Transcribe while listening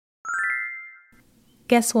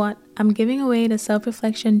Guess what? I'm giving away the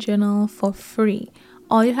self-reflection journal for free.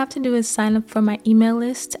 All you have to do is sign up for my email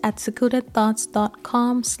list at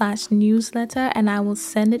secludedthoughts.com/newsletter and I will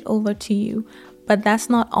send it over to you. But that's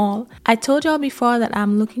not all. I told y'all before that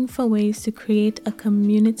I'm looking for ways to create a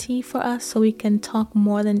community for us so we can talk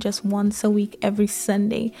more than just once a week every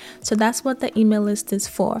Sunday. So that's what the email list is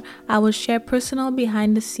for. I will share personal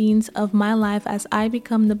behind the scenes of my life as I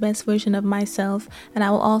become the best version of myself, and I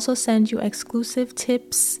will also send you exclusive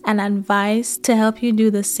tips and advice to help you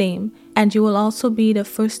do the same. And you will also be the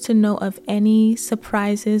first to know of any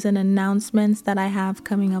surprises and announcements that I have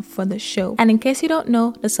coming up for the show. And in case you don't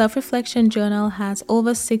know, the Self-Reflection Journal has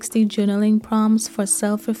over 60 journaling prompts for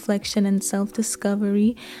self-reflection and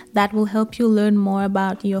self-discovery that will help you learn more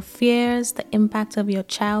about your fears, the impact of your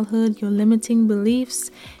childhood, your limiting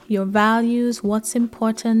beliefs, your values, what's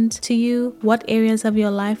important to you, what areas of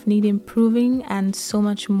your life need improving, and so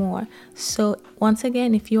much more. So once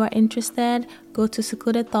again, if you are interested, go to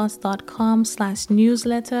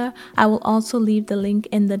secludedthoughts.com/newsletter. I will also leave the link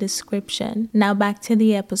in the description. Now back to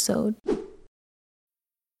the episode.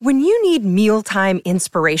 When you need mealtime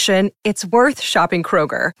inspiration, it's worth shopping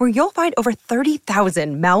Kroger, where you'll find over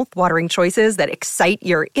 30,000 mouth-watering choices that excite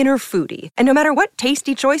your inner foodie. And no matter what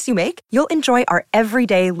tasty choice you make, you'll enjoy our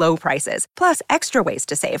everyday low prices, plus extra ways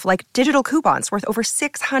to save, like digital coupons worth over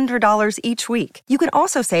 $600 each week. You can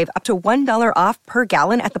also save up to $1 off per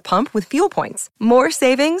gallon at the pump with fuel points. More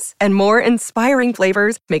savings and more inspiring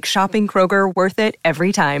flavors make shopping Kroger worth it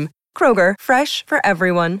every time. Kroger, fresh for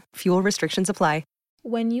everyone. Fuel restrictions apply.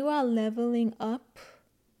 When you are leveling up,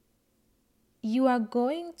 you are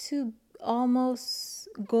going to almost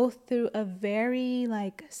go through a very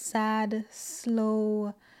sad,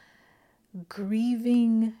 slow,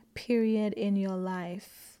 grieving period in your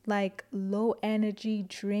life, like low energy,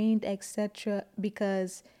 drained, etc.,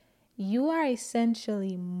 because you are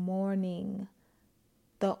essentially mourning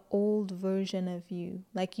the old version of you.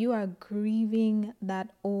 Like you are grieving that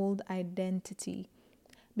old identity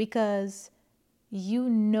because you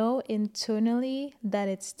know internally that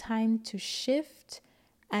it's time to shift,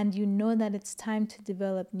 and you know that it's time to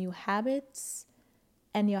develop new habits,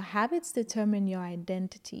 and your habits determine your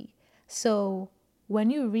identity. So when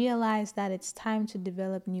you realize that it's time to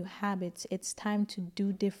develop new habits, it's time to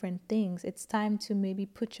do different things, it's time to maybe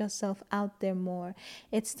put yourself out there more,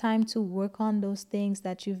 it's time to work on those things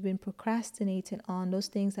that you've been procrastinating on, those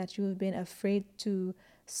things that you've been afraid to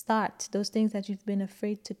start, those things that you've been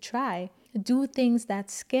afraid to try. Do things that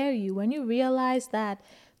scare you. When you realize that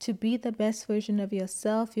to be the best version of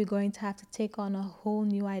yourself, you're going to have to take on a whole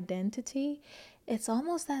new identity, it's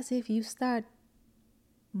almost as if you start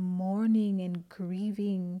mourning and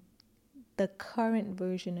grieving the current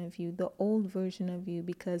version of you, the old version of you,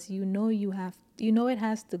 because you know it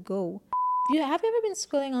has to go. Have you ever been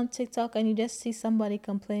scrolling on TikTok and you just see somebody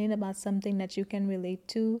complaining about something that you can relate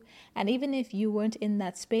to? And even if you weren't in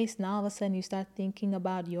that space, now all of a sudden you start thinking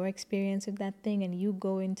about your experience with that thing and you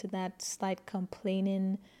go into that slight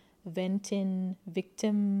complaining, venting,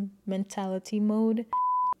 victim mentality mode.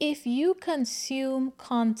 If you consume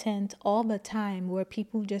content all the time where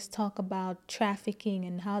people just talk about trafficking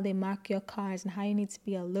and how they mark your cars and how you need to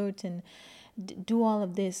be alert and do all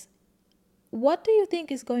of this, what do you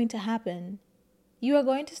think is going to happen? You are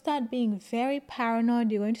going to start being very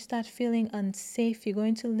paranoid. You're going to start feeling unsafe. You're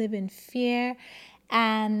going to live in fear.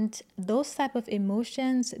 And those type of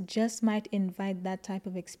emotions just might invite that type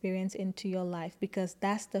of experience into your life, because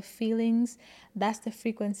that's the feelings, that's the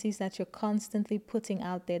frequencies that you're constantly putting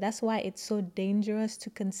out there. That's why it's so dangerous to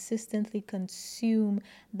consistently consume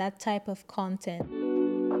that type of content.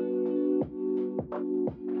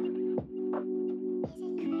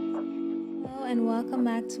 And welcome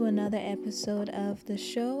back to another episode of the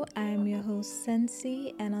show. I'm your host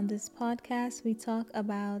Sensi, and on this podcast we talk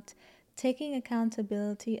about taking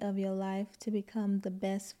accountability of your life to become the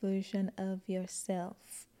best version of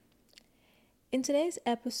yourself. In today's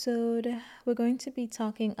episode, we're going to be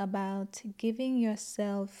talking about giving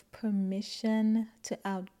yourself permission to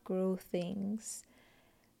outgrow things.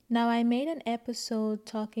 Now, I made an episode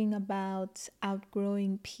talking about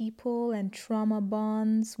outgrowing people and trauma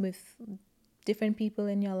bonds with different people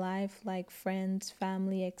in your life, like friends,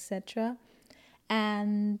 family, etc.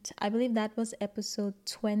 And I believe that was episode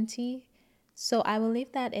 20. So I will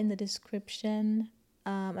leave that in the description,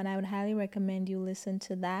 and I would highly recommend you listen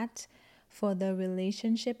to that for the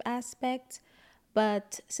relationship aspect.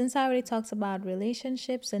 But since I already talked about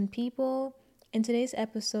relationships and people, in today's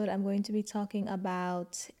episode, I'm going to be talking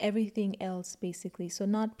about everything else, basically. So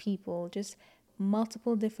not people, just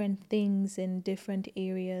multiple different things in different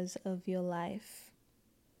areas of your life.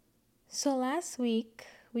 So last week,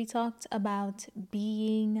 we talked about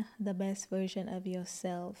being the best version of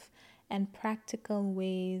yourself and practical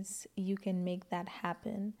ways you can make that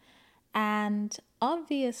happen. And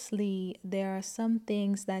obviously, there are some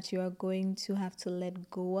things that you are going to have to let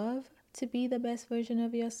go of to be the best version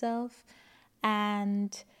of yourself.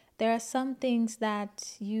 And there are some things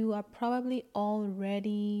that you are probably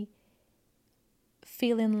already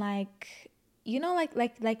feeling like,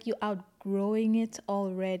 like you outgrowing it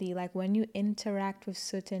already, like when you interact with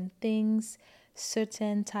certain things,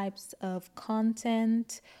 certain types of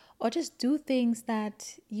content, or just do things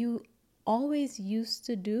that you always used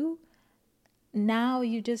to do. Now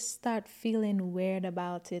you just start feeling weird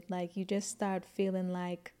about it. Like you just start feeling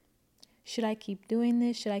like, should I keep doing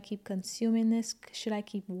this? Should I keep consuming this? Should I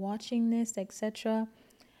keep watching this, etc.?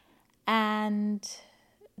 And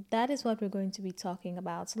that is what we're going to be talking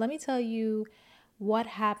about. So let me tell you what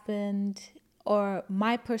happened, or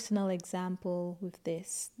my personal example with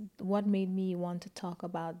this, what made me want to talk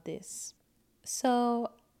about this.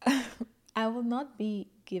 So I will not be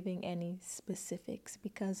giving any specifics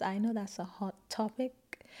because I know that's a hot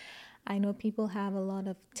topic. I know people have a lot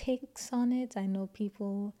of takes on it. I know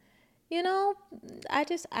people, you know,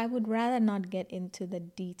 I would rather not get into the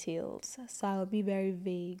details. So I'll be very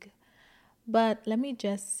vague. But let me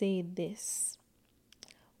just say this.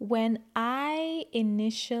 When I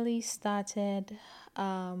initially started,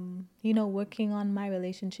 working on my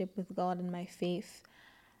relationship with God and my faith,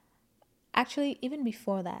 actually, even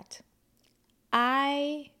before that,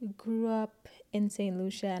 I grew up in St.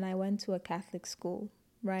 Lucia and I went to a Catholic school,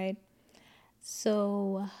 right?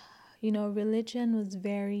 So, religion was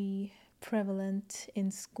very prevalent in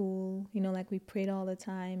school, like we prayed all the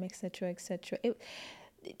time, etc., etc.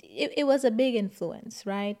 It was a big influence,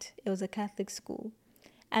 right? It was a Catholic school.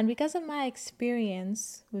 And because of my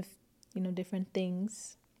experience with, different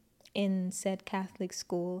things in said Catholic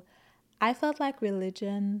school, I felt like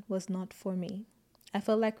religion was not for me. I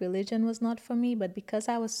felt like religion was not for me, but because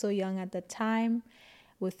I was so young at the time,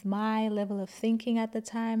 with my level of thinking at the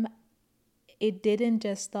time, it didn't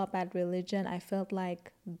just stop at religion. I felt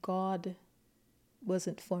like God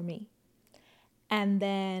wasn't for me. And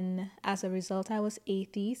then as a result, I was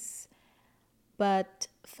atheist. But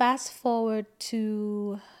fast forward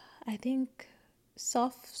to, I think,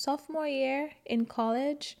 sophomore year in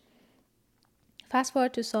college. Fast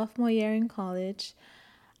forward to sophomore year in college,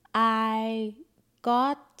 I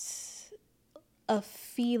got a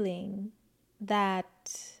feeling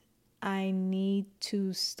that I need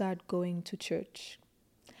to start going to church.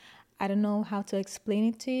 I don't know how to explain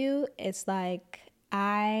it to you. It's like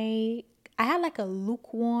I had like a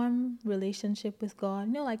lukewarm relationship with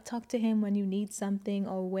God. Like talk to him when you need something,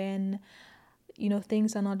 or when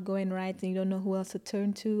things are not going right and you don't know who else to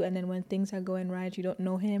turn to, and then when things are going right, you don't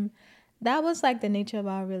know him. That was like the nature of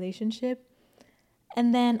our relationship.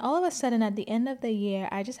 And then all of a sudden at the end of the year,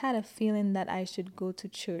 I just had a feeling that I should go to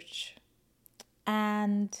church.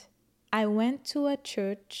 And I went to a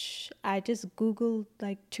church. I just Googled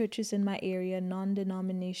like churches in my area, non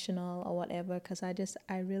denominational or whatever, because I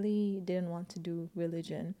really didn't want to do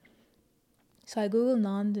religion. So I Googled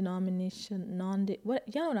non denomination, what,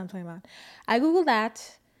 you know what I'm talking about. I Googled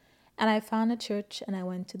that and I found a church and I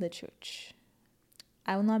went to the church.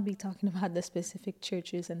 I will not be talking about the specific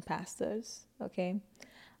churches and pastors, okay?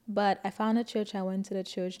 But I found a church, I went to the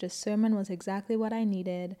church. The sermon was exactly what I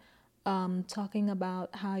needed, talking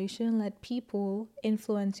about how you shouldn't let people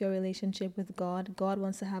influence your relationship with God. God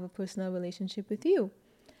wants to have a personal relationship with you.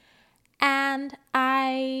 And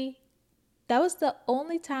that was the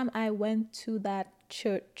only time I went to that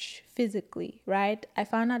church physically, right? I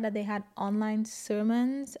found out that they had online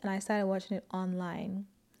sermons and I started watching it online.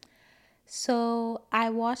 So I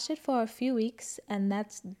watched it for a few weeks, and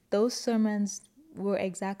those sermons were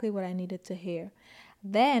exactly what I needed to hear.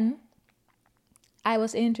 Then I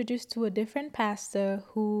was introduced to a different pastor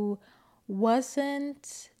who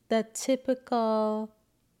wasn't the typical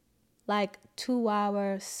like 2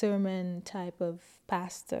 hour sermon type of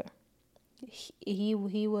pastor. He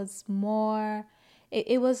was more,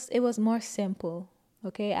 it was more simple.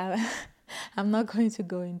 Okay, I'm not going to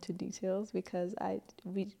go into details because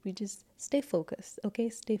we just stay focused. Okay,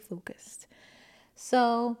 stay focused.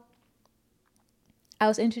 So I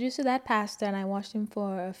was introduced to that pastor and I watched him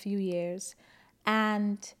for a few years,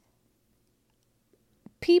 and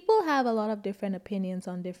people have a lot of different opinions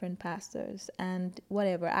on different pastors and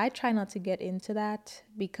whatever. I try not to get into that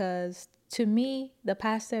because to me, the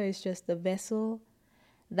pastor is just the vessel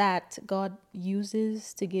that God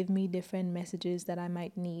uses to give me different messages that I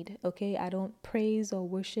might need. Okay, I don't praise or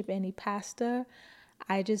worship any pastor.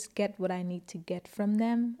 I just get what I need to get from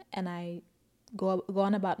them, and I go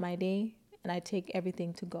on about my day, and I take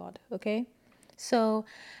everything to God, okay? So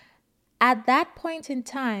at that point in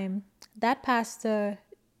time, that pastor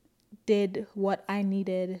did what I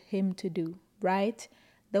needed him to do, right?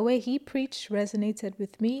 The way he preached resonated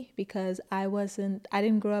with me because I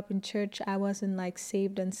didn't grow up in church. I wasn't like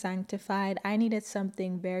saved and sanctified. I needed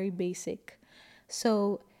something very basic.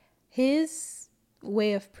 So his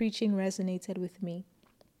way of preaching resonated with me.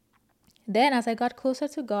 Then, as I got closer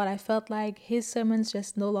to God, I felt like his sermons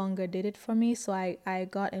just no longer did it for me. So I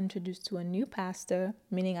got introduced to a new pastor,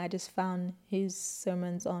 meaning I just found his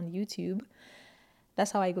sermons on YouTube.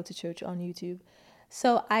 That's how I go to church, on YouTube.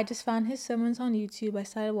 So I just found his sermons on YouTube. I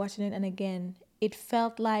started watching it, and again, it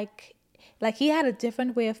felt like he had a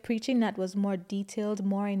different way of preaching that was more detailed,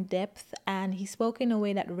 more in depth, and he spoke in a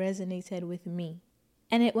way that resonated with me.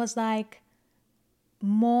 And it was like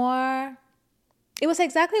more it was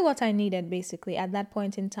exactly what I needed basically at that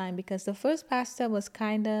point in time, because the first pastor was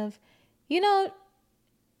kind of, you know,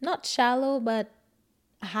 not shallow but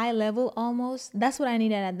high level almost. That's what I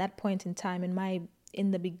needed at that point in time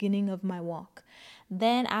in the beginning of my walk.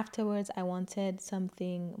 Then afterwards I wanted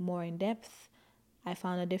something more in depth. I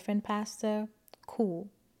found a different pastor. Cool.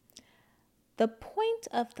 The point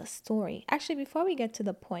of the story, actually before we get to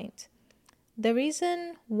the point, the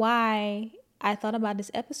reason why I thought about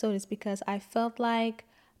this episode is because I felt like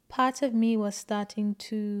part of me was starting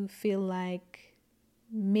to feel like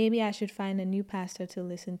maybe I should find a new pastor to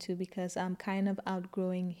listen to, because I'm kind of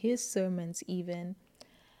outgrowing his sermons even.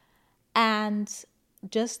 And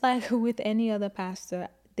just like with any other pastor,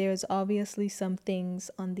 there's obviously some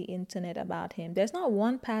things on the internet about him. There's not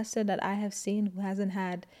one pastor that I have seen who hasn't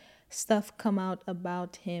had stuff come out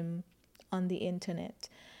about him on the internet.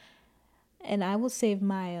 And I will save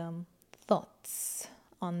my thoughts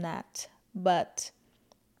on that. But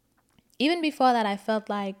even before that, I felt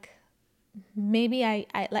like maybe I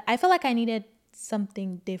felt like I needed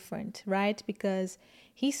something different, right? Because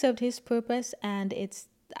he served his purpose, and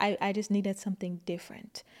I just needed something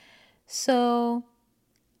different. So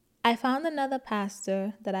I found another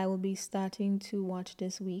pastor that I will be starting to watch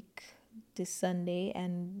this week, this Sunday,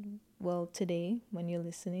 and well, today when you're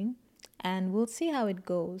listening, and we'll see how it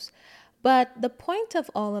goes. But the point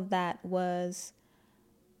of all of that was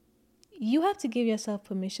you have to give yourself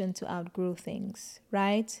permission to outgrow things,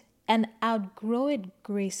 right? And outgrow it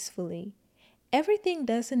gracefully. Everything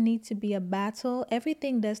doesn't need to be a battle.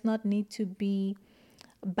 Everything does not need to be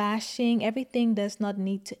bashing. Everything does not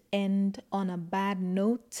need to end on a bad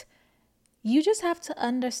note. You just have to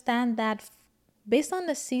understand that based on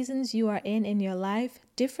the seasons you are in your life,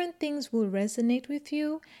 different things will resonate with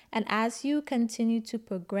you. And as you continue to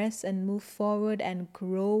progress and move forward and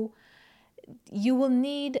grow, you will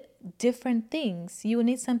need different things. You will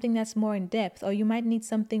need something that's more in depth, or you might need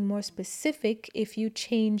something more specific if you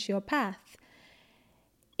change your path.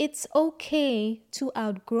 It's okay to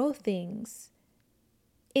outgrow things.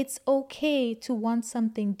 It's okay to want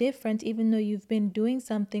something different, even though you've been doing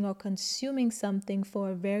something or consuming something for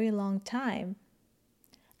a very long time.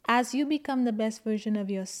 As you become the best version of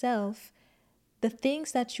yourself, the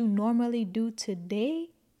things that you normally do today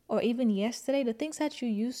or even yesterday, the things that you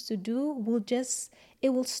used to do it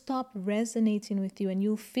will stop resonating with you, and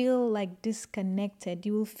you'll feel like disconnected.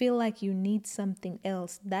 You will feel like you need something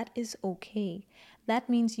else. That is okay. That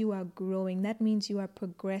means you are growing. That means you are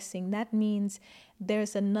progressing. That means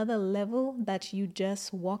there's another level that you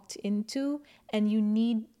just walked into, and you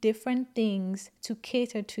need different things to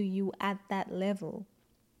cater to you at that level.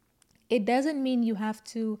 It doesn't mean you have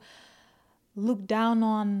to look down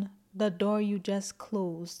on the door you just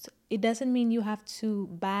closed. It doesn't mean you have to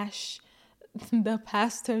bash the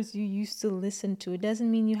pastors you used to listen to. It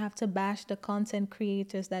doesn't mean you have to bash the content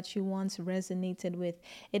creators that you once resonated with.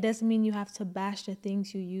 It doesn't mean you have to bash the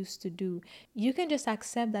things you used to do. You can just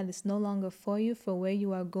accept that it's no longer for you, for where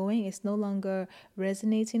you are going. It's no longer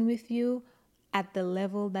resonating with you at the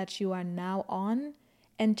level that you are now on,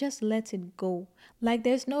 and just let it go. Like,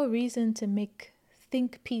 there's no reason to make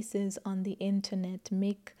think pieces on the internet,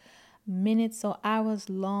 make minutes or hours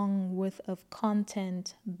long worth of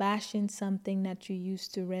content bashing something that you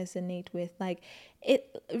used to resonate with. Like,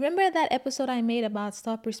 it remember that episode I made about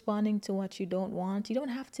stop responding to what you don't want? You don't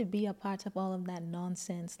have to be a part of all of that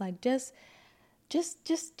nonsense. Like, just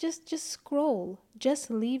scroll.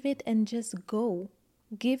 Just leave it and just go.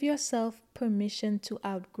 Give yourself permission to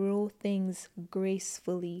outgrow things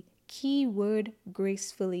gracefully. Keyword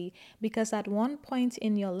gracefully. Because at one point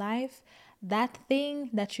in your life, that thing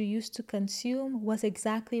that you used to consume was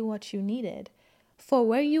exactly what you needed. For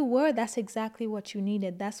where you were, that's exactly what you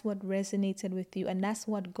needed. That's what resonated with you. And that's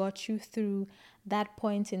what got you through that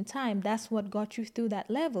point in time. That's what got you through that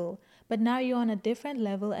level. But now you're on a different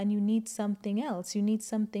level and you need something else. You need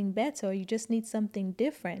something better. You just need something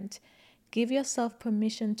different. Give yourself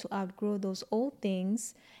permission to outgrow those old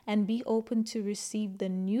things and be open to receive the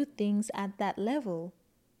new things at that level.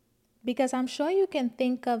 Because I'm sure you can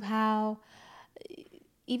think of how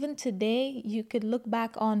even today, you could look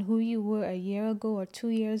back on who you were a year ago or 2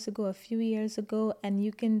 years ago, a few years ago, and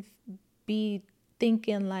you can be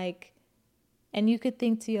thinking like, and you could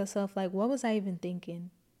think to yourself, like, what was I even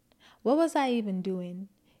thinking? What was I even doing?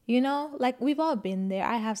 You know, like we've all been there.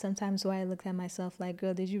 I have sometimes where I look at myself like,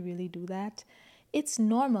 girl, did you really do that? It's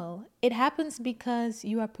normal. It happens because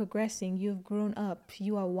you are progressing, you've grown up,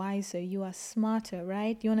 you are wiser, you are smarter,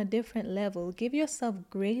 right? You're on a different level. Give yourself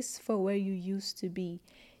grace for where you used to be.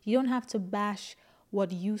 You don't have to bash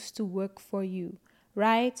what used to work for you,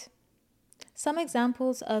 right? Some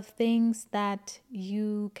examples of things that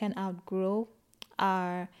you can outgrow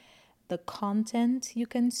are the content you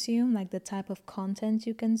consume, like the type of content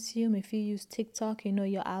you consume. If you use TikTok, you know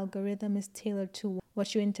your algorithm is tailored to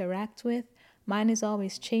what you interact with. Mine is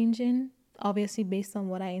always changing, obviously, based on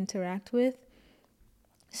what I interact with.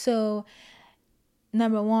 So,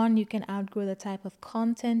 number one, you can outgrow the type of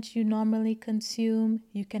content you normally consume.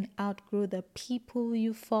 You can outgrow the people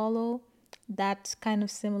you follow. That's kind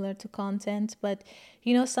of similar to content. But,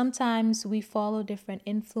 you know, sometimes we follow different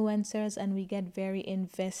influencers and we get very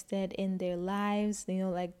invested in their lives, you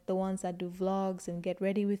know, like the ones that do vlogs and get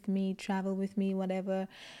ready with me, travel with me, whatever.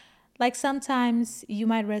 Like sometimes you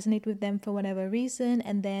might resonate with them for whatever reason,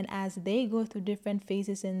 and then as they go through different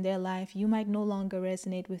phases in their life, you might no longer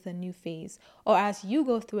resonate with a new phase. Or as you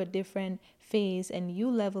go through a different phase and you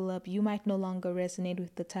level up, you might no longer resonate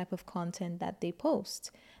with the type of content that they post.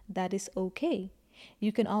 That is okay.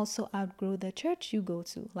 You can also outgrow the church you go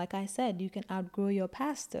to. Like I said, you can outgrow your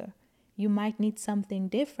pastor. You might need something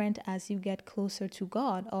different as you get closer to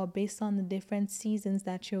God or based on the different seasons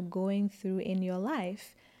that you're going through in your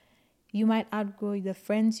life. You might outgrow the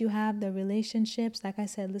friends you have, the relationships. Like I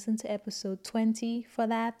said, listen to episode 20 for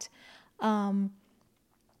that.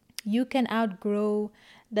 You can outgrow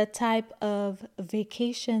the type of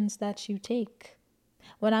vacations that you take.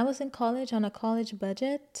 When I was in college on a college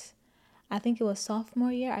budget, I think it was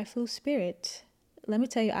sophomore year, I flew Spirit. Let me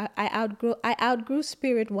tell you, I outgrew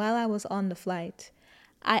Spirit while I was on the flight.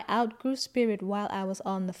 I outgrew Spirit while I was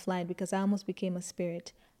on the flight because I almost became a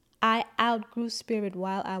Spirit. I outgrew Spirit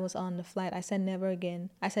while I was on the flight. I said never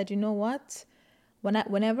again. I said, you know what?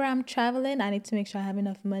 Whenever I'm traveling, I need to make sure I have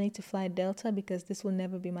enough money to fly Delta because this will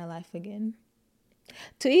never be my life again.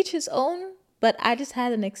 To each his own, but I just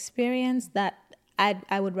had an experience that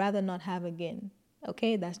I would rather not have again.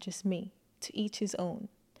 Okay, that's just me. To each his own.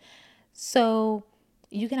 So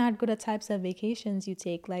you can outgo the types of vacations you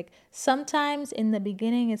take. Like sometimes in the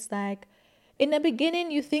beginning, it's like, in the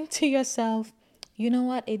beginning, you think to yourself, you know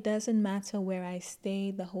what? It doesn't matter where I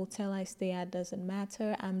stay. The hotel I stay at doesn't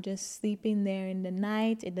matter. I'm just sleeping there in the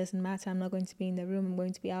night. It doesn't matter. I'm not going to be in the room. I'm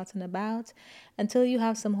going to be out and about until you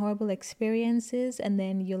have some horrible experiences. And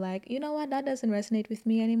then you're like, you know what? That doesn't resonate with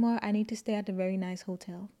me anymore. I need to stay at a very nice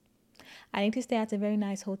hotel. I need to stay at a very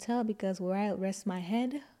nice hotel because where I rest my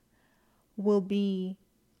head will be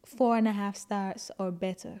 4.5 stars or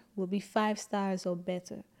better, will be 5 stars or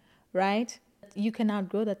better, right? You can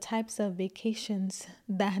outgrow the types of vacations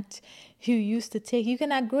that you used to take. You can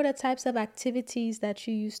outgrow the types of activities that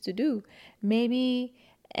you used to do. Maybe,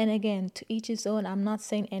 and again, to each his own, I'm not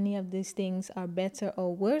saying any of these things are better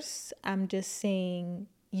or worse. I'm just saying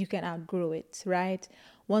you can outgrow it, right?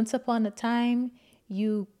 Once upon a time,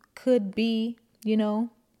 you could be, you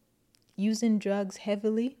know, using drugs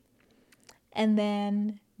heavily, and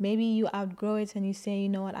then maybe you outgrow it and you say, you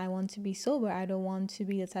know what, I want to be sober. I don't want to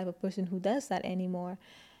be the type of person who does that anymore.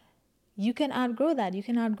 You can outgrow that. You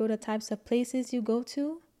can outgrow the types of places you go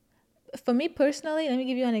to. For me personally, let me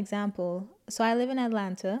give you an example. So I live in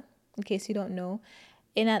Atlanta, in case you don't know.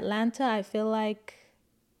 In Atlanta, I feel like,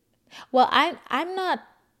 well, I'm not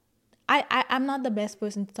the best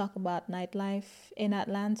person to talk about nightlife in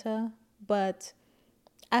Atlanta, but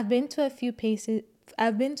I've been to a few places.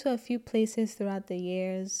 I've been to a few places throughout the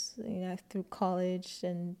years, you know, through college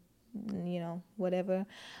and, you know, whatever.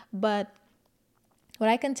 But what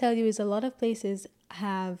I can tell you is a lot of places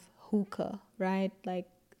have hookah, right? Like,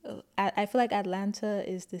 I feel like Atlanta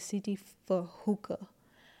is the city for hookah.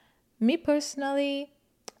 Me personally,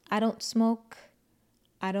 I don't smoke.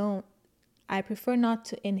 I prefer not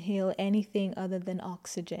to inhale anything other than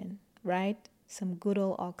oxygen, right? some good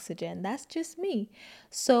old oxygen. That's just me.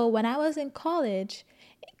 So when I was in college,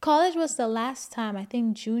 college was the last time, I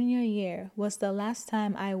think junior year was the last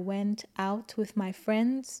time I went out with my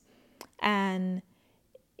friends, and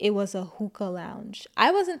it was a hookah lounge.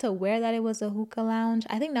 I wasn't aware that it was a hookah lounge.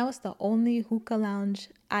 I think that was the only hookah lounge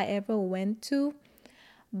I ever went to.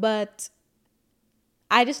 But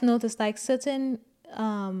I just noticed like certain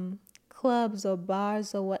clubs or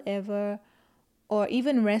bars or whatever, or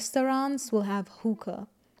even restaurants will have hookah.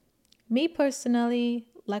 Me personally,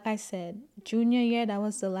 like I said, junior year, that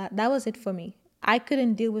was it for me. I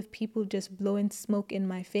couldn't deal with people just blowing smoke in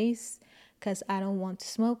my face because I don't want to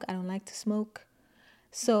smoke. I don't like to smoke.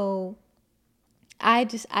 So I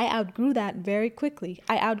outgrew that very quickly.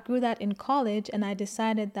 I outgrew that in college, and I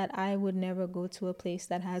decided that I would never go to a place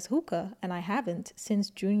that has hookah, and I haven't since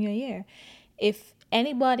junior year. If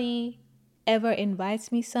anybody ever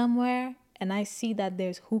invites me somewhere and I see that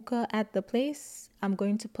there's hookah at the place, I'm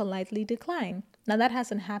going to politely decline. Now that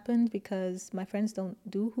hasn't happened because my friends don't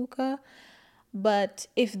do hookah, but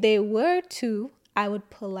if they were to, I would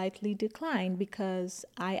politely decline because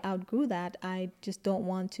I outgrew that. I just don't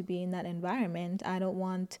want to be in that environment. I don't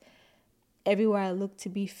want everywhere I look to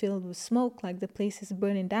be filled with smoke, like the place is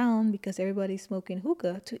burning down because everybody's smoking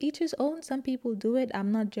hookah. To each his own. Some people do it.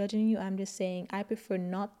 I'm not judging you. I'm just saying I prefer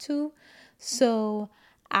not to. So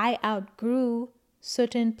I outgrew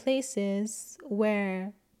certain places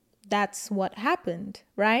where that's what happened,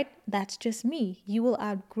 right? That's just me. You will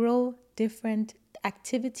outgrow different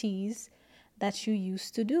activities that you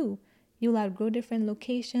used to do. You'll outgrow different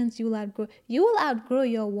locations. You will outgrow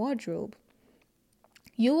your wardrobe.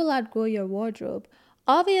 You will outgrow your wardrobe.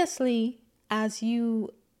 Obviously, as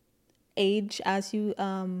you age, as you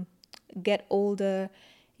get older,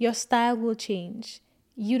 your style will change.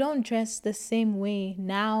 You don't dress the same way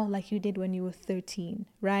now like you did when you were 13,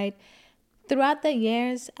 right? Throughout the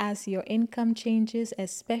years, as your income changes,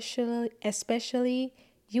 especially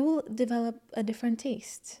you will develop a different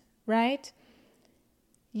taste, right?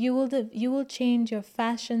 You will change your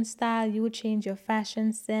fashion style, you will change your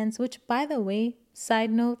fashion sense, which, by the way, side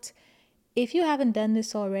note, if you haven't done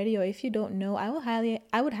this already, or if you don't know, I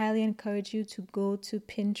would highly encourage you to go to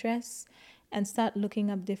Pinterest and start looking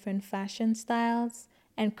up different fashion styles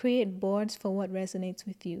and create boards for what resonates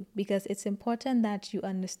with you, because it's important that you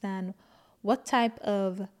understand what type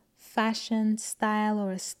of fashion style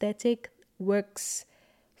or aesthetic works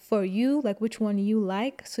for you, like which one you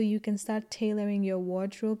like, so you can start tailoring your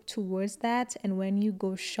wardrobe towards that. And when you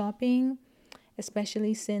go shopping,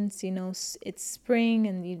 especially since it's spring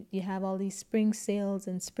and you have all these spring sales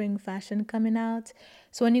and spring fashion coming out,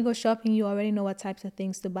 so when you go shopping, you already know what types of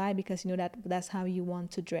things to buy because you know that that's how you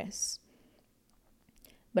want to dress.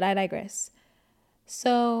 But I digress.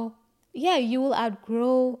 So yeah, you will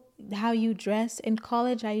outgrow how you dress. In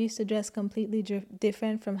college, I used to dress completely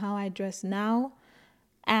different from how I dress now,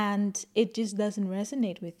 and it just doesn't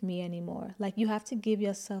resonate with me anymore. Like, you have to give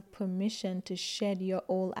yourself permission to shed your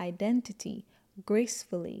old identity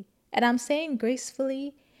gracefully. And I'm saying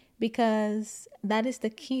gracefully because that is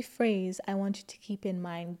the key phrase I want you to keep in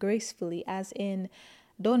mind. Gracefully, as in,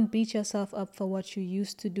 don't beat yourself up for what you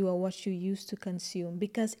used to do or what you used to consume,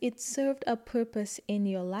 because it served a purpose in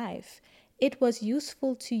your life. It was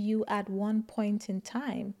useful to you at one point in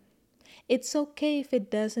time. It's okay if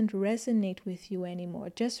it doesn't resonate with you anymore.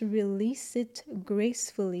 Just release it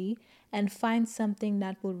gracefully and find something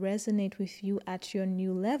that will resonate with you at your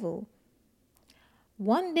new level.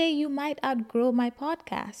 One day you might outgrow my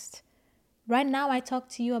podcast. Right now, I talk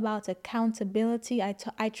to you about accountability.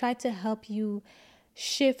 I try to help you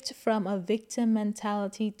shift from a victim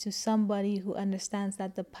mentality to somebody who understands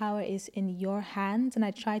that the power is in your hands. And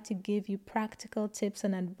I try to give you practical tips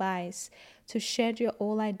and advice to shed your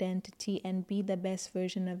old identity and be the best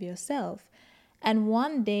version of yourself. And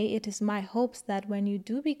one day, it is my hopes that when you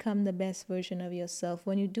do become the best version of yourself,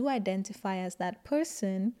 when you do identify as that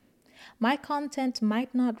person, my content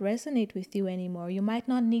might not resonate with you anymore. You might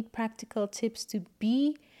not need practical tips to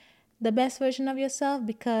be the best version of yourself,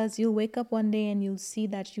 because you'll wake up one day and you'll see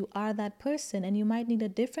that you are that person, and you might need a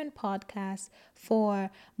different podcast for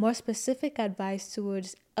more specific advice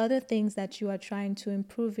towards other things that you are trying to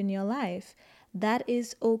improve in your life. That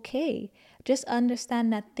is okay. Just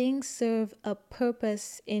understand that things serve a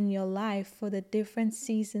purpose in your life for the different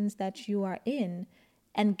seasons that you are in,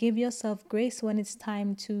 and give yourself grace when it's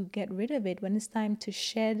time to get rid of it, when it's time to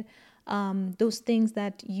shed those things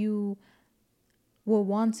that you were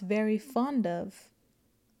once very fond of.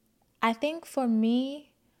 I think for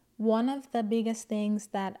me, one of the biggest things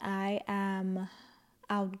that I am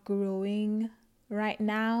outgrowing right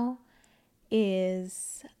now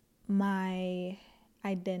is my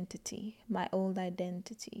identity, my old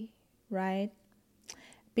identity, right?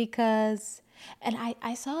 Because, and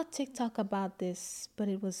I saw a TikTok about this, but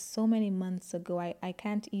it was so many months ago. I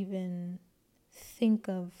can't even think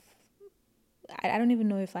of, I don't even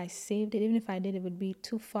know if I saved it. Even if I did, it would be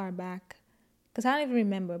too far back because I don't even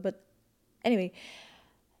remember. But anyway,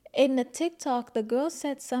 in the TikTok, the girl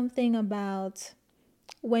said something about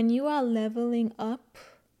when you are leveling up,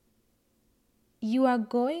 you are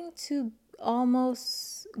going to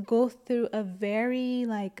almost go through a very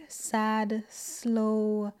like sad,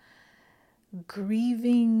 slow,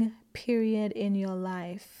 grieving period in your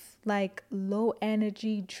life, like low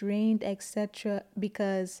energy, drained, etc.,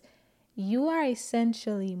 because you are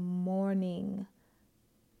essentially mourning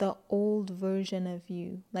the old version of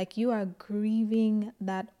you. Like you are grieving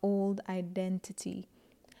that old identity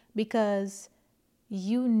because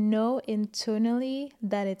you know internally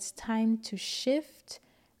that it's time to shift,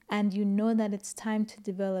 and you know that it's time to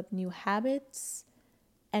develop new habits,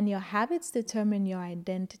 and your habits determine your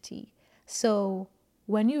identity. So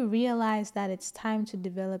when you realize that it's time to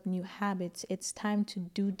develop new habits, it's time to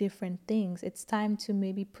do different things, it's time to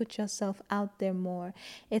maybe put yourself out there more,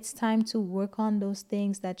 it's time to work on those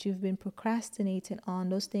things that you've been procrastinating on,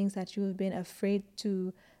 those things that you've been afraid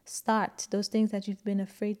to start, those things that you've been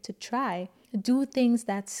afraid to try, do things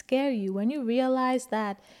that scare you. When you realize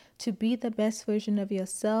that to be the best version of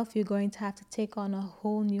yourself, you're going to have to take on a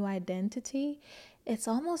whole new identity, it's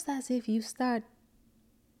almost as if you start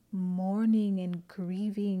mourning and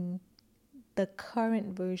grieving the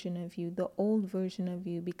current version of you, the old version of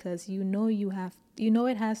you, because you know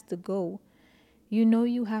it has to go. You know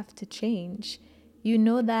you have to change. You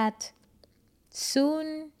know that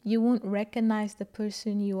soon you won't recognize the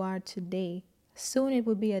person you are today. Soon it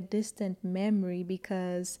will be a distant memory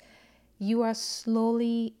because you are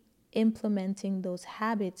slowly implementing those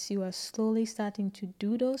habits. You are slowly starting to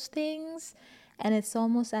do those things. And it's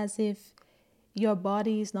almost as if your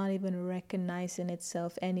body is not even recognizing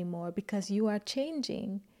itself anymore because you are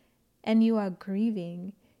changing and you are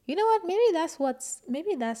grieving. You know what?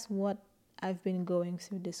 Maybe that's what I've been going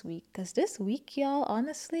through this week. Because this week, y'all,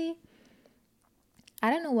 honestly, I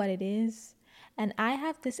don't know what it is. And I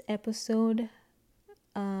have this episode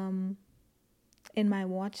in my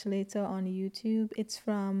watch later on YouTube. It's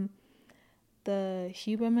from the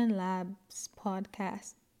Huberman Labs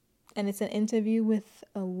podcast. And it's an interview with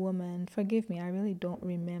a woman. Forgive me, I really don't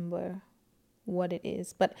remember what it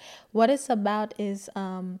is. But what it's about is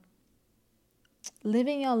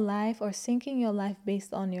living your life or syncing your life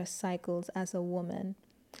based on your cycles as a woman.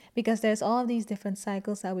 Because there's all these different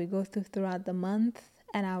cycles that we go through throughout the month,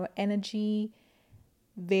 and our energy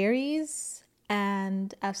varies.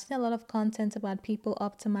 And I've seen a lot of content about people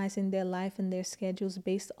optimizing their life and their schedules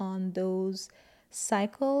based on those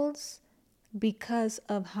cycles because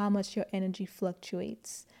of how much your energy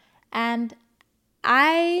fluctuates. And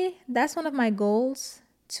that's one of my goals,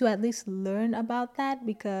 to at least learn about that,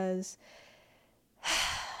 because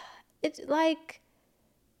it's like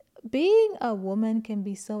being a woman can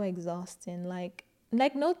be so exhausting. Like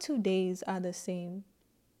no 2 days are the same.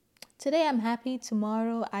 Today I'm happy,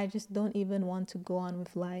 tomorrow I just don't even want to go on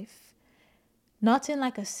with life. Not in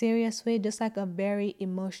like a serious way, just like a very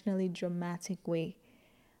emotionally dramatic way.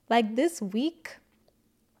 Like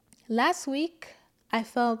last week, I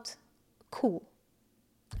felt cool.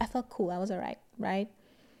 I was all right, right?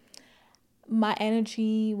 My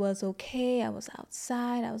energy was okay. I was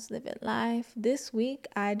outside. I was living life. This week,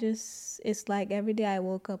 it's like every day I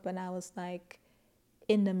woke up and I was like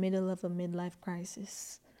in the middle of a midlife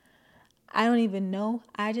crisis. I don't even know.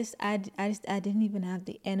 I didn't even have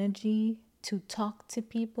the energy to talk to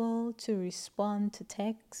people, to respond to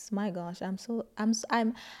texts. My gosh, I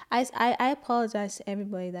apologize to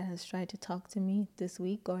everybody that has tried to talk to me this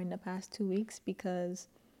week or in the past 2 weeks, because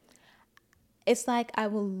it's like I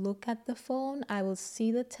will look at the phone, I will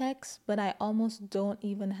see the text, but I almost don't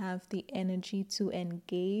even have the energy to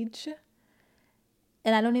engage.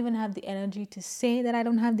 And I don't even have the energy to say that I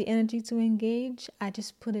don't have the energy to engage. I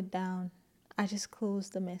just put it down. I just close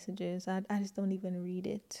the messages. I just don't even read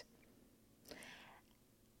it.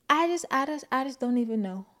 I just don't even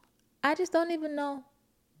know. I just don't even know.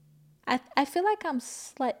 I feel like I'm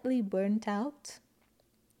slightly burnt out.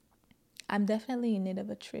 I'm definitely in need of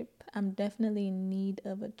a trip. I'm definitely in need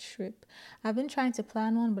of a trip. I've been trying to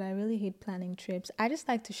plan one, but I really hate planning trips. I just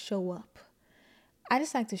like to show up. I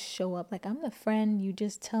just like to show up. Like, I'm the friend, you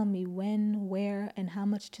just tell me when, where, and how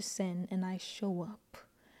much to send, and I show up.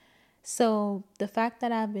 So the fact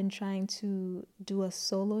that I've been trying to do a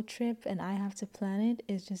solo trip and I have to plan it,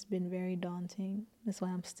 it's just been very daunting. That's why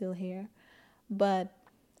I'm still here. But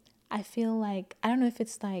I feel like, I don't know if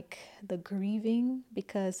it's like the grieving,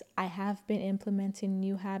 because I have been implementing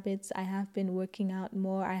new habits. I have been working out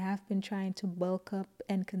more. I have been trying to bulk up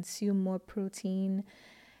and consume more protein,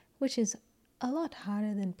 which is a lot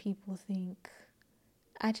harder than people think.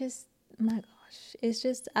 I just, my gosh, it's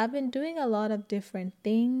just, I've been doing a lot of different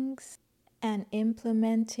things and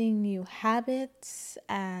implementing new habits.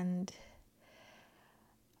 And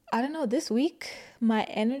I don't know, this week, my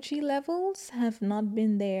energy levels have not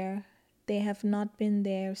been there. They have not been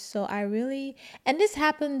there. So I really, and this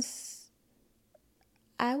happens,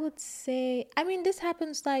 I would say, I mean, this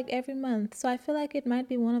happens like every month. So I feel like it might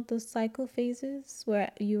be one of those cycle phases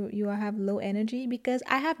where you have low energy, because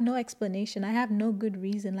I have no explanation. I have no good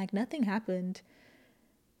reason. Like nothing happened.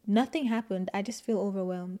 Nothing happened. I just feel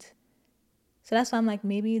overwhelmed. So that's why I'm like,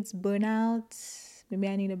 maybe it's burnout. Maybe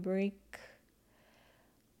I need a break.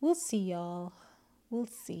 We'll see, y'all. We'll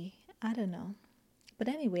see. I don't know. But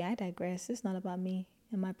anyway, I digress. It's not about me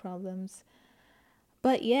and my problems.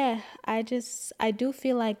 But yeah, I do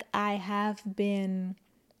feel like I have been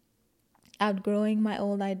outgrowing my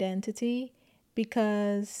old identity,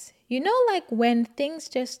 because, like when things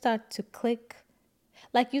just start to click,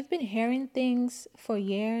 like you've been hearing things for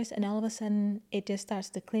years and all of a sudden it just starts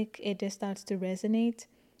to click, it just starts to resonate.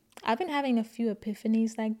 I've been having a few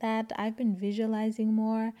epiphanies like that. I've been visualizing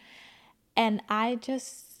more, and I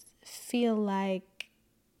just feel like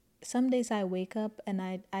some days I wake up and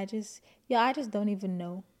I just, yeah, I just don't even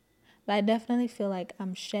know. But I definitely feel like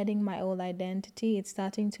I'm shedding my old identity. It's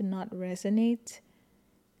starting to not resonate.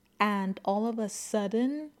 And all of a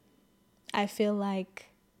sudden, I feel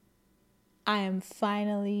like I am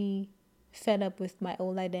finally fed up with my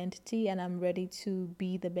old identity and I'm ready to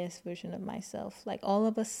be the best version of myself. Like all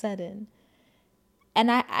of a sudden.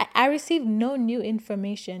 And I received no new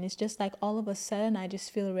information. It's just like all of a sudden I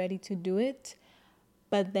just feel ready to do it.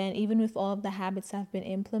 But then, even with all of the habits I've been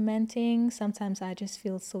implementing, sometimes I just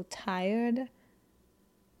feel so tired.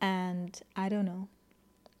 And I don't know.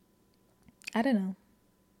 I don't know.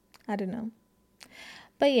 I don't know.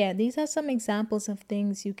 But yeah, these are some examples of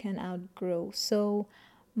things you can outgrow. So,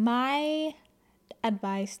 my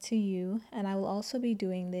advice to you, and I will also be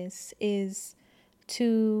doing this, is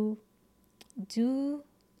to do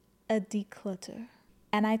a declutter.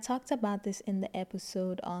 And I talked about this in the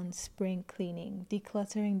episode on spring cleaning,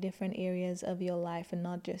 decluttering different areas of your life and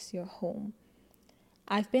not just your home.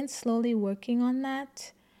 I've been slowly working on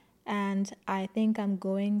that, and I think I'm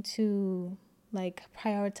going to like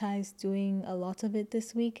prioritize doing a lot of it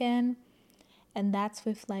this weekend. And that's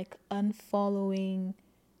with like unfollowing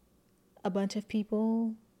a bunch of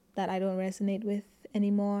people that I don't resonate with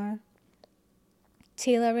anymore,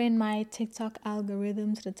 tailoring my TikTok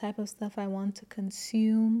algorithm to the type of stuff I want to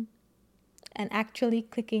consume, and actually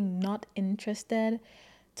clicking not interested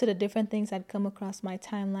to the different things that come across my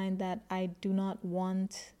timeline that I do not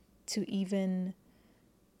want to even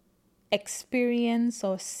experience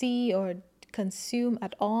or see or consume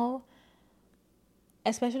at all.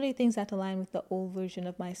 Especially things that align with the old version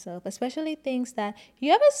of myself. Especially things that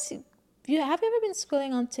have you ever been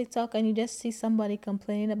scrolling on TikTok and you just see somebody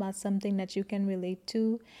complaining about something that you can relate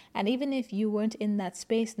to? And even if you weren't in that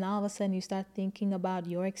space, now all of a sudden you start thinking about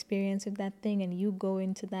your experience with that thing and you go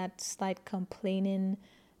into that slight complaining,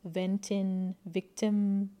 venting,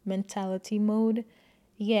 victim mentality mode.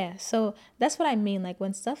 Yeah, so that's what I mean. Like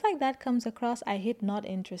when stuff like that comes across, I hit not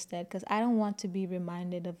interested, because I don't want to be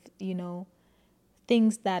reminded of,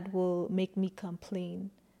 things that will make me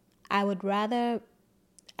complain. I would rather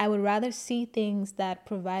I would rather see things that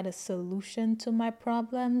provide a solution to my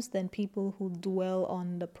problems than people who dwell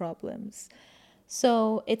on the problems.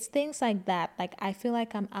 So it's things like that. Like I feel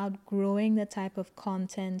like I'm outgrowing the type of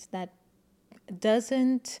content that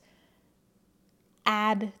doesn't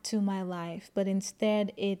add to my life, but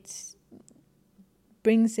instead it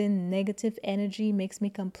brings in negative energy, makes me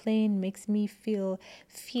complain, makes me feel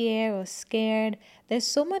fear or scared. There's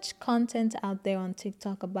so much content out there on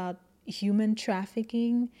TikTok about human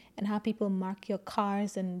trafficking and how people mark your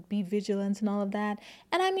cars and be vigilant and all of that.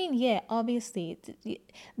 And I mean, yeah, obviously,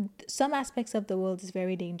 some aspects of the world is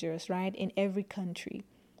very dangerous, right? In every country.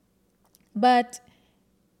 But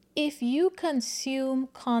if you consume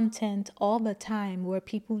content all the time where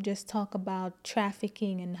people just talk about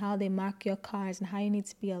trafficking and how they mark your cars and how you need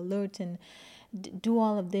to be alert and do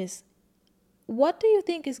all of this, what do you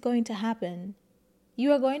think is going to happen?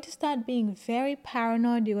 You are going to start being very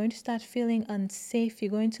paranoid. You're going to start feeling unsafe. You're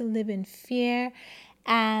going to live in fear.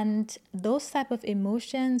 And those type of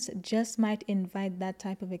emotions just might invite that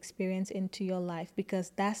type of experience into your life,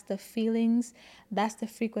 because that's the feelings, that's the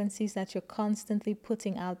frequencies that you're constantly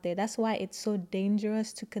putting out there. That's why it's so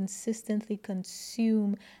dangerous to consistently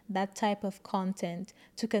consume that type of content,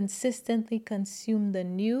 to consistently consume the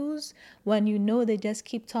news when you know they just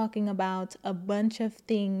keep talking about a bunch of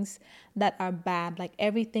things that are bad, like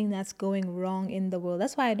everything that's going wrong in the world.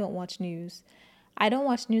 That's why I don't watch news. I don't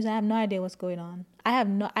watch news. I have no idea what's going on.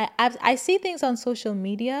 I see things on social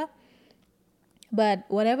media, but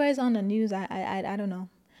whatever is on the news, I don't know.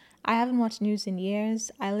 I haven't watched news in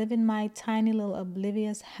years. I live in my tiny little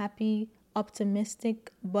oblivious, happy,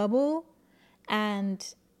 optimistic bubble. And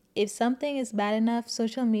if something is bad enough,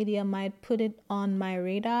 social media might put it on my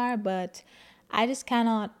radar, but I just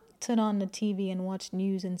cannot turn on the TV and watch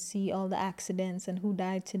news and see all the accidents and who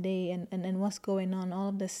died today and what's going on, all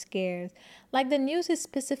of the scares. Like, the news is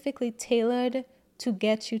specifically tailored to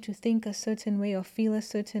get you to think a certain way or feel a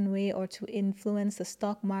certain way, or to influence the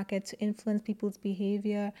stock market, to influence people's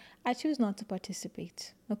behavior. I choose not to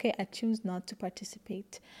participate. Okay, I choose not to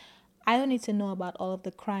participate. I don't need to know about all of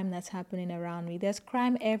the crime that's happening around me. There's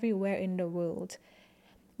crime everywhere in the world.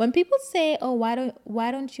 When people say, "Oh,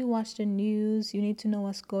 why don't you watch the news? You need to know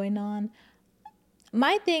what's going on."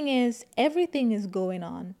 My thing is, everything is going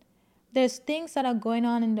on. There's things that are going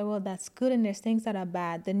on in the world that's good, and there's things that are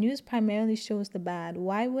bad. The news primarily shows the bad.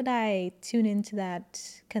 Why would I tune into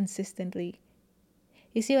that consistently?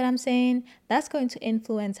 You see what I'm saying? That's going to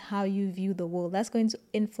influence how you view the world. That's going to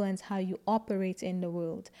influence how you operate in the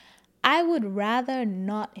world. I would rather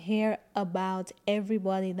not hear about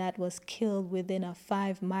everybody that was killed within a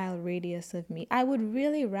 5-mile radius of me. I would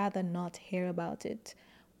really rather not hear about it.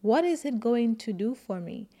 What is it going to do for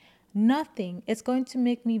me? Nothing. It's going to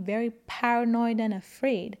make me very paranoid and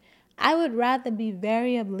afraid. I would rather be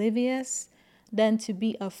very oblivious than to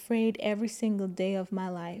be afraid every single day of my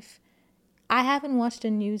life. I haven't watched the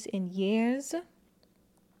news in years.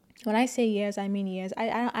 When I say years, I mean years.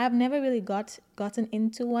 I've never really gotten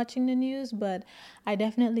into watching the news, but I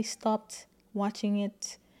definitely stopped watching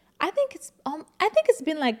it. I think it's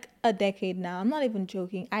been like a decade now. I'm not even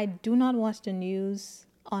joking. I do not watch the news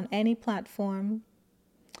on any platform.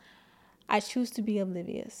 I choose to be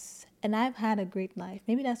oblivious, and I've had a great life.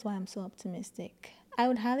 Maybe that's why I'm so optimistic. I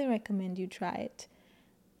would highly recommend you try it.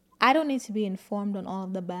 I don't need to be informed on all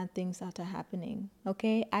of the bad things that are happening,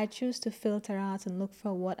 okay? I choose to filter out and look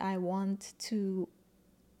for what I want to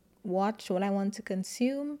watch, what I want to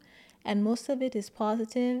consume, and most of it is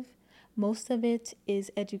positive, most of it is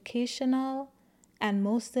educational, and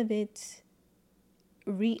most of it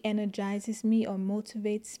re-energizes me or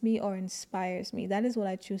motivates me or inspires me. That is what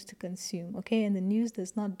I choose to consume, okay? And the news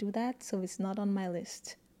does not do that, so it's not on my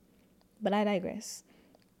list. But I digress.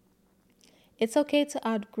 It's okay to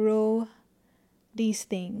outgrow these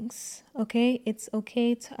things, okay? It's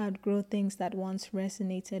okay to outgrow things that once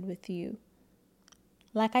resonated with you.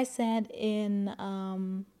 Like I said in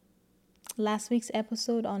last week's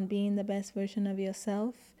episode on being the best version of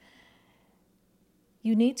yourself,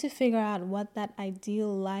 you need to figure out what that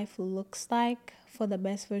ideal life looks like for the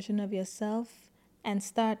best version of yourself and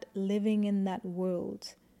start living in that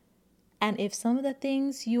world. And if some of the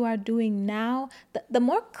things you are doing now, the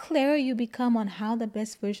more clear you become on how the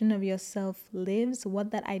best version of yourself lives,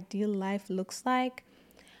 what that ideal life looks like,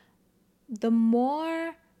 the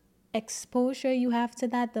more exposure you have to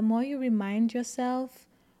that, the more you remind yourself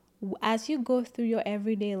as you go through your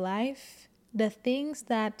everyday life, the things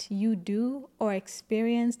that you do or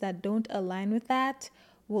experience that don't align with that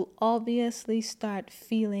will obviously start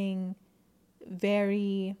feeling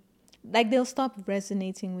very, like, they'll stop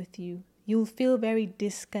resonating with you. You'll feel very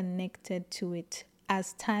disconnected to it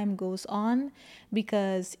as time goes on,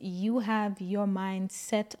 because you have your mind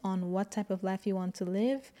set on what type of life you want to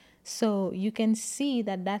live. So you can see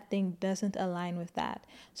that that thing doesn't align with that.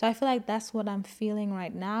 So I feel like that's what I'm feeling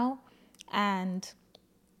right now. And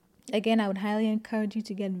again, I would highly encourage you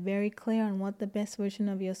to get very clear on what the best version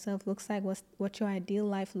of yourself looks like, what your ideal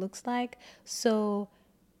life looks like, so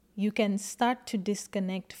you can start to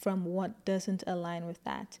disconnect from what doesn't align with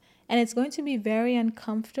that. And it's going to be very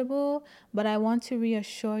uncomfortable, but I want to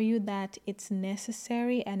reassure you that it's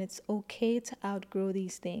necessary and it's okay to outgrow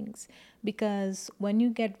these things. Because when you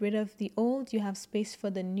get rid of the old, you have space for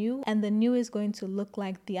the new, and the new is going to look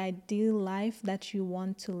like the ideal life that you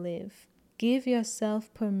want to live. Give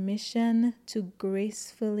yourself permission to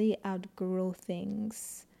gracefully outgrow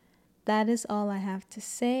things. That is all I have to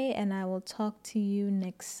say, and I will talk to you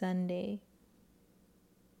next Sunday.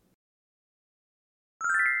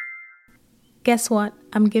 Guess what?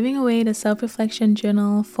 I'm giving away the self reflection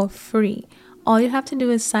journal for free. All you have to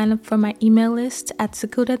do is sign up for my email list at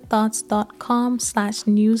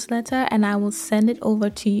secludedthoughts.com/newsletter and I will send it over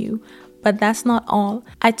to you. But that's not all.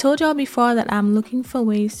 I told y'all before that I'm looking for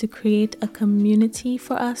ways to create a community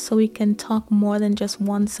for us so we can talk more than just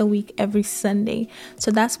once a week every Sunday.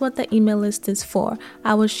 So that's what the email list is for.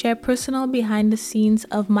 I will share personal behind the scenes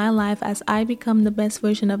of my life as I become the best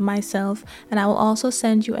version of myself, and I will also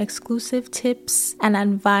send you exclusive tips and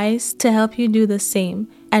advice to help you do the same.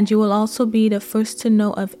 And you will also be the first to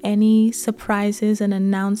know of any surprises and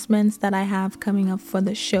announcements that I have coming up for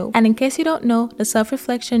the show. And in case you don't know, the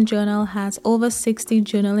Self-Reflection Journal has over 60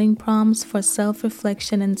 journaling prompts for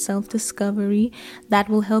self-reflection and self-discovery that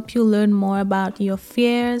will help you learn more about your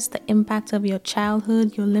fears, the impact of your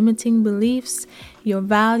childhood, your limiting beliefs, your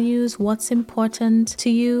values, what's important to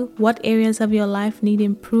you, what areas of your life need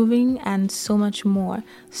improving, and so much more.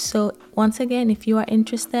 So once again, if you are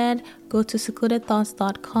interested, go to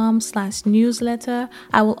secludedthoughts.com/newsletter.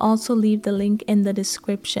 I will also leave the link in the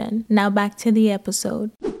description. Now back to the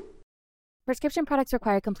episode. Prescription products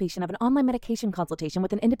require completion of an online medication consultation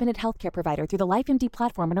with an independent healthcare provider through the LifeMD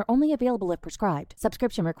platform and are only available if prescribed.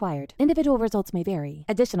 Subscription required. Individual results may vary.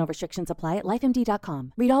 Additional restrictions apply at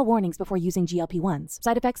lifemd.com. Read all warnings before using GLP-1s.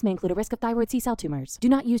 Side effects may include a risk of thyroid C-cell tumors. Do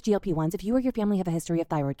not use GLP-1s if you or your family have a history of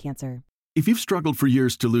thyroid cancer. If you've struggled for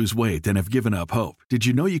years to lose weight and have given up hope, did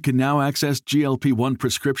you know you can now access GLP-1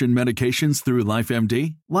 prescription medications through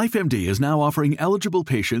LifeMD? LifeMD is now offering eligible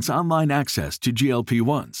patients online access to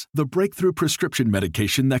GLP-1s, the breakthrough prescription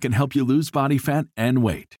medication that can help you lose body fat and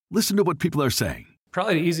weight. Listen to what people are saying.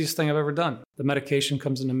 Probably the easiest thing I've ever done. The medication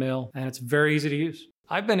comes in the mail and it's very easy to use.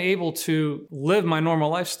 I've been able to live my normal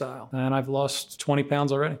lifestyle and I've lost 20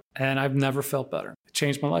 pounds already and I've never felt better. It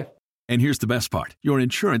changed my life. And here's the best part. Your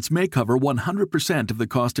insurance may cover 100% of the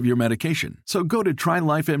cost of your medication. So go to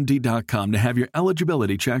trylifemd.com to have your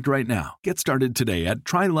eligibility checked right now. Get started today at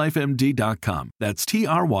trylifemd.com. That's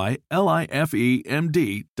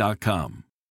TRYLIFEMD.com.